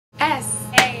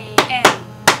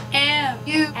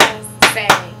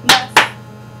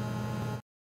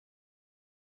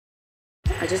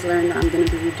I just learned that I'm going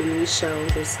to be doing a show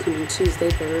this coming Tuesday,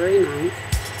 February 9th.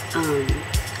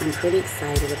 I'm pretty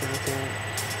excited about that.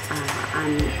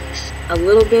 I'm a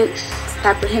little bit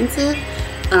apprehensive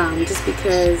just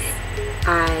because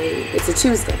it's a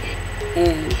Tuesday,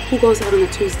 and who goes out on a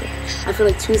Tuesday? I feel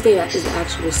like Tuesday is the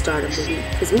actual start of the week,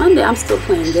 because Monday I'm still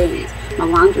playing games. My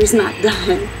laundry's not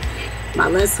done. My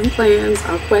lesson plans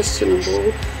are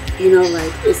questionable. You know,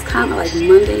 like, it's kind of like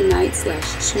Monday night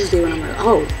 / Tuesday when I'm like,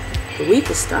 oh, the week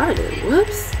has started.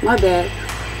 Whoops, my bad.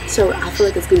 So I feel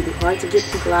like it's going to be hard to get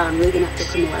people out. I'm really going to have to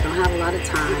promote. I don't have a lot of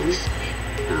time.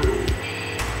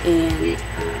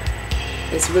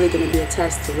 It's really going to be a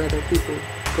test to whether people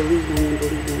believe in me and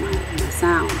believe in my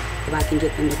sound, if I can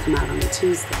get them to come out on a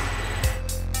Tuesday.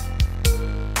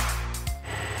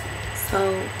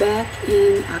 So back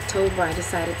in October, I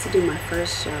decided to do my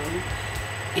first show,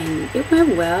 and it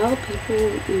went well.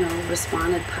 People, you know,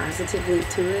 responded positively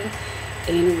to it,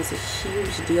 and it was a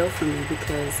huge deal for me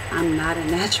because I'm not a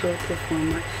natural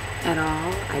performer at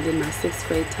all. I did my 6th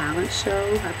grade talent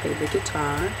show. I played the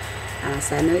guitar. I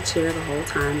sat in a chair the whole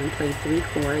time and played 3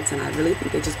 chords, and I really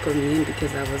think they just put me in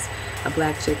because I was a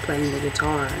black chick playing the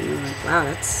guitar, and they were like, wow,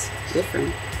 that's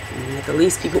different. I mean, at the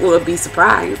least people will be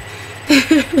surprised.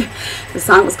 The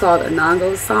song was called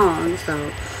Anongo's Song,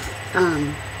 so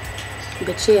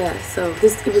but yeah, so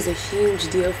it was a huge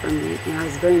deal for me, and I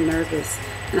was very nervous,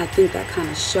 and I think that kind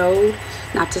of showed,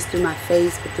 not just through my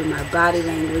face, but through my body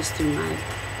language, through my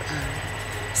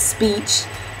speech.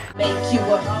 Make you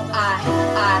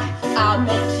I'll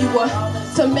make you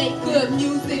to make good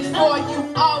music for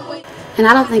you always. And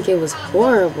I don't think it was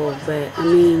horrible, but I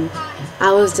mean,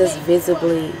 I was just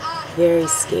visibly very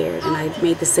scared, and I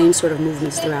made the same sort of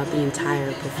movements throughout the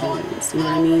entire performance, you know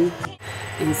what I mean?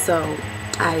 And so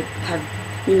I have,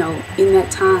 you know, in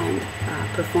that time,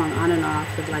 performed on and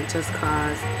off with like Just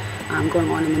Cause going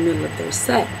on in the middle of their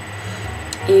set.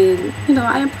 And, you know,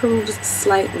 I improved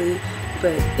slightly,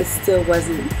 but it still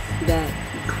wasn't that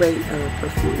great of a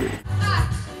performance.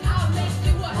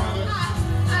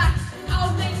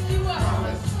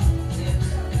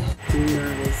 I'm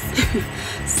nervous,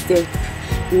 stiff,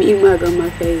 mean mug on my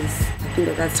face. I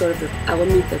think that's sort of the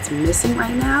element that's missing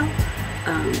right now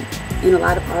in a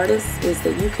lot of artists, is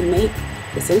that you can make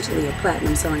essentially a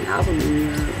platinum selling album in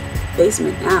your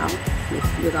basement now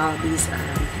with all of these,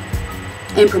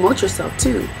 and promote yourself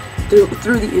too through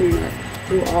the internet,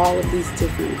 through all of these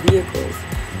different vehicles.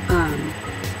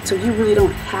 So you really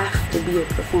don't have to be a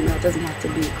performer. That doesn't have to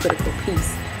be a critical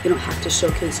piece. You don't have to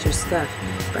showcase your stuff.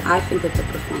 But I think that the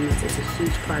performance is a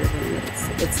huge part of it, and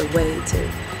it's a way to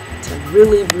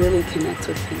really, really connect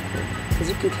with people. Because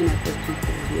you can connect with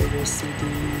people via your CD,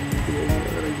 via your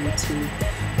little YouTube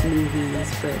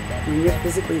movies, but when you're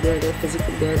physically there, they're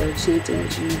physically there, they're chanting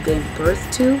what you gave birth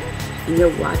to, and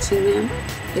you're watching them,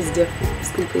 it's different.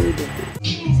 It's completely different.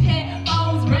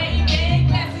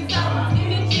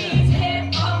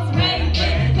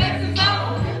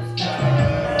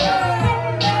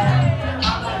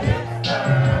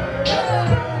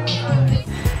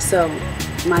 So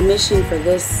my mission for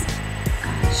this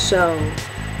show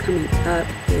coming up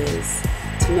is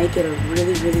to make it a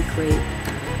really, really great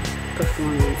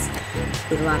performance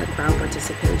with a lot of crowd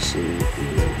participation,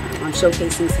 and I'm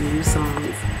showcasing some new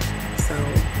songs, so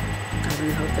I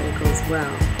really hope that it goes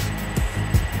well.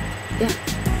 Yeah,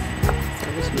 so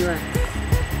wish me luck.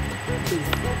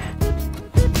 Peace.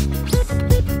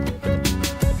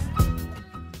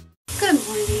 Good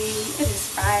morning, it is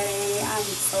Friday. I'm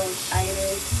so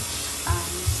excited.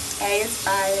 A, it's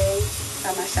Friday,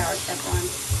 got my shower cap on.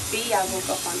 B, I woke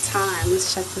up on time. Let's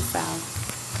check this out.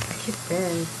 Look at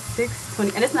this,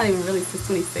 6:20, and it's not even really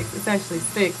 6:26. It's actually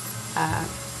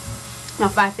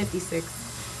 5:56.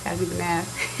 Gotta do the math.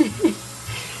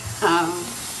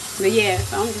 But yeah,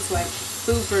 so I'm just like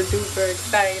super duper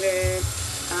excited.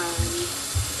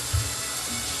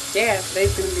 Yeah,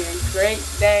 today's gonna be a great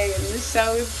day, and the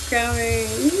show is coming.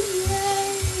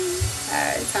 Yay!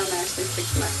 Alright, time to actually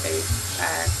fix my face.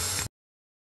 Alright.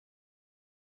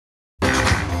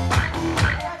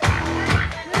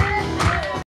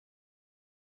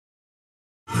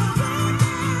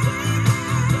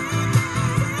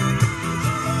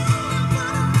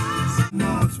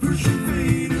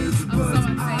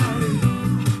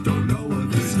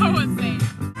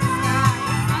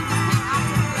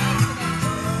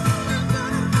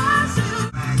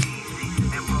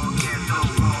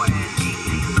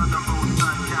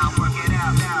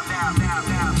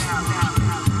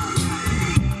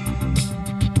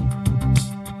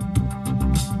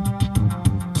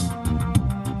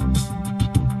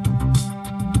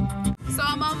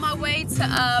 To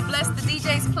bless the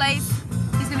DJ's place.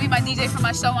 He's gonna be my DJ for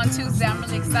my show on Tuesday. I'm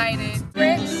really excited.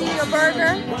 Rich, your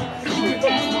burger.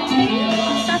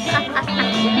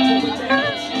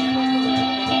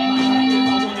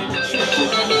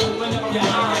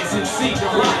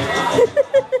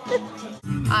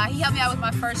 He helped me out with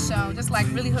my first show, just like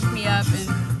really hooked me up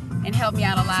and helped me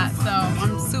out a lot. So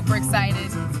I'm super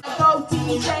excited. Go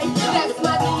DJ, that's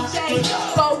my DJ.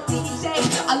 Go DJ,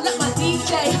 I love my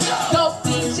DJ. Go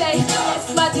DJ,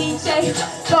 that's my DJ.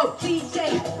 Go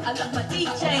DJ, I love my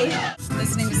DJ.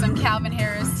 Listening to some Calvin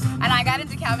Harris, and I got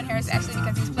into Calvin Harris actually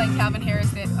because he was playing Calvin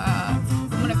Harris at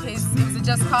one of his. It was a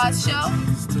Just Cause show,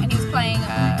 and he was playing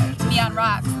Neon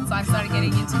Rocks, and so I started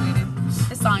getting into it. And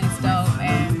this song is dope,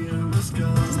 and just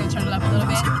gonna turn it up a little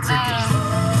bit.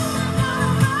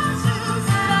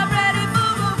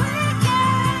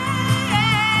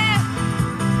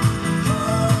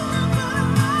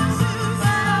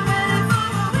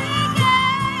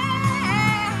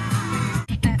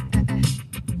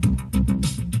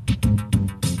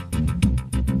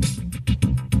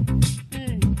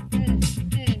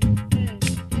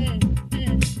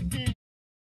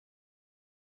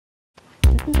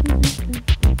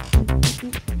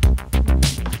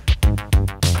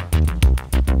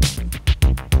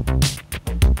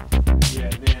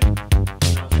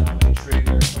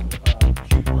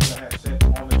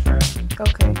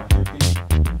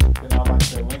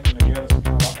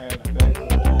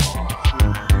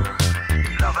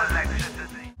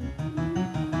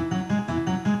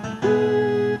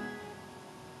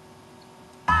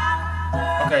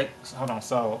 Okay, so hold on.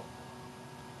 So,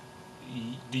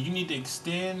 do you need to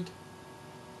extend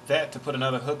that to put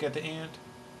another hook at the end?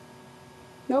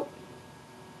 Nope.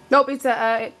 Nope. It's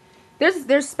a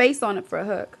there's space on it for a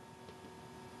hook.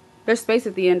 There's space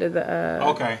at the end of the.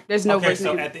 Okay. There's no. Okay,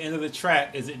 so at the end of the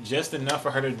track, is it just enough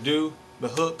for her to do the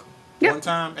hook one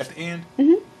time at the end?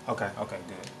 Okay. Okay.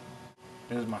 Good.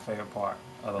 This is my favorite part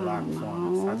of the live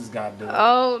performance. I just gotta do it.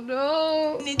 Oh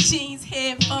no. The jeans,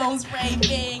 headphones,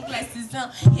 Ray-Ban glasses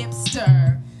on,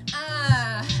 hipster.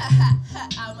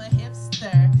 I'm a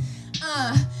hipster.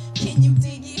 Can you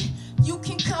dig it? You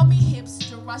can call me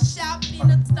hipster. I shop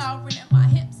in a store at my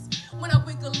hips. When I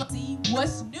wiggle up, see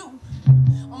what's new.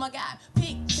 Oh my God,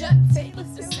 picture take us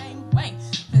the same way.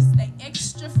 Let's stay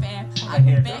extra fat. I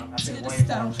go back to the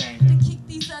stove to kick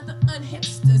these other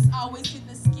unhipsters. Always in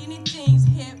the skinny jeans,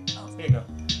 headphones. Here you go.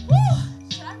 Woo!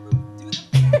 Should I do the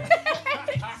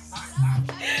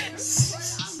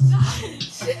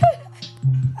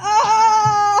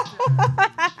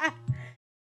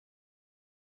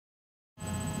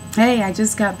Hey, I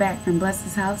just got back from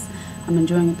Bless's house. I'm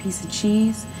enjoying a piece of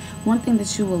cheese. One thing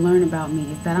that you will learn about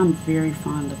me is that I'm very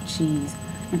fond of cheese.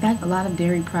 In fact, a lot of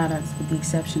dairy products with the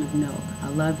exception of milk. I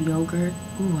love yogurt.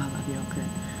 Ooh, I love yogurt.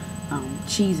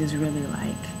 Cheese is really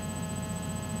like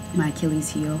my Achilles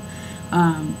heel.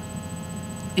 And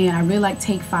I really like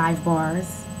Take 5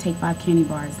 bars, Take 5 candy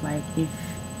bars. Like if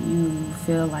you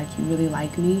feel like you really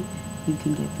like me, you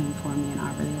can get them for me and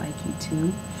I really like you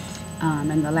too.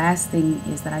 And the last thing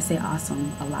is that I say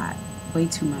awesome a lot, way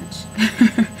too much.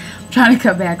 I'm trying to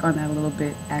cut back on that a little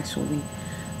bit actually.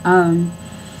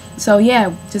 So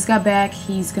yeah, just got back.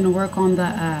 He's gonna work on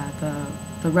the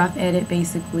rough edit,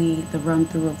 basically the run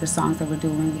through of the songs that we're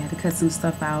doing. We had to cut some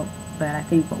stuff out, but I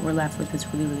think what we're left with is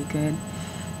really, really good.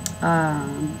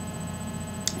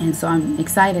 And so I'm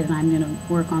excited, and I'm gonna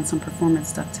work on some performance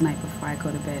stuff tonight before I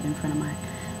go to bed in front of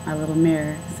my little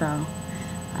mirror. So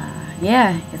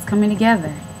yeah, it's coming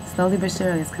together. Slowly but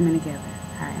surely, it's coming together.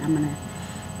 All right, I'm gonna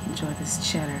enjoy this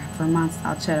cheddar, Vermont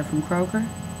style cheddar from Kroger.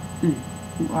 You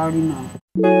already know.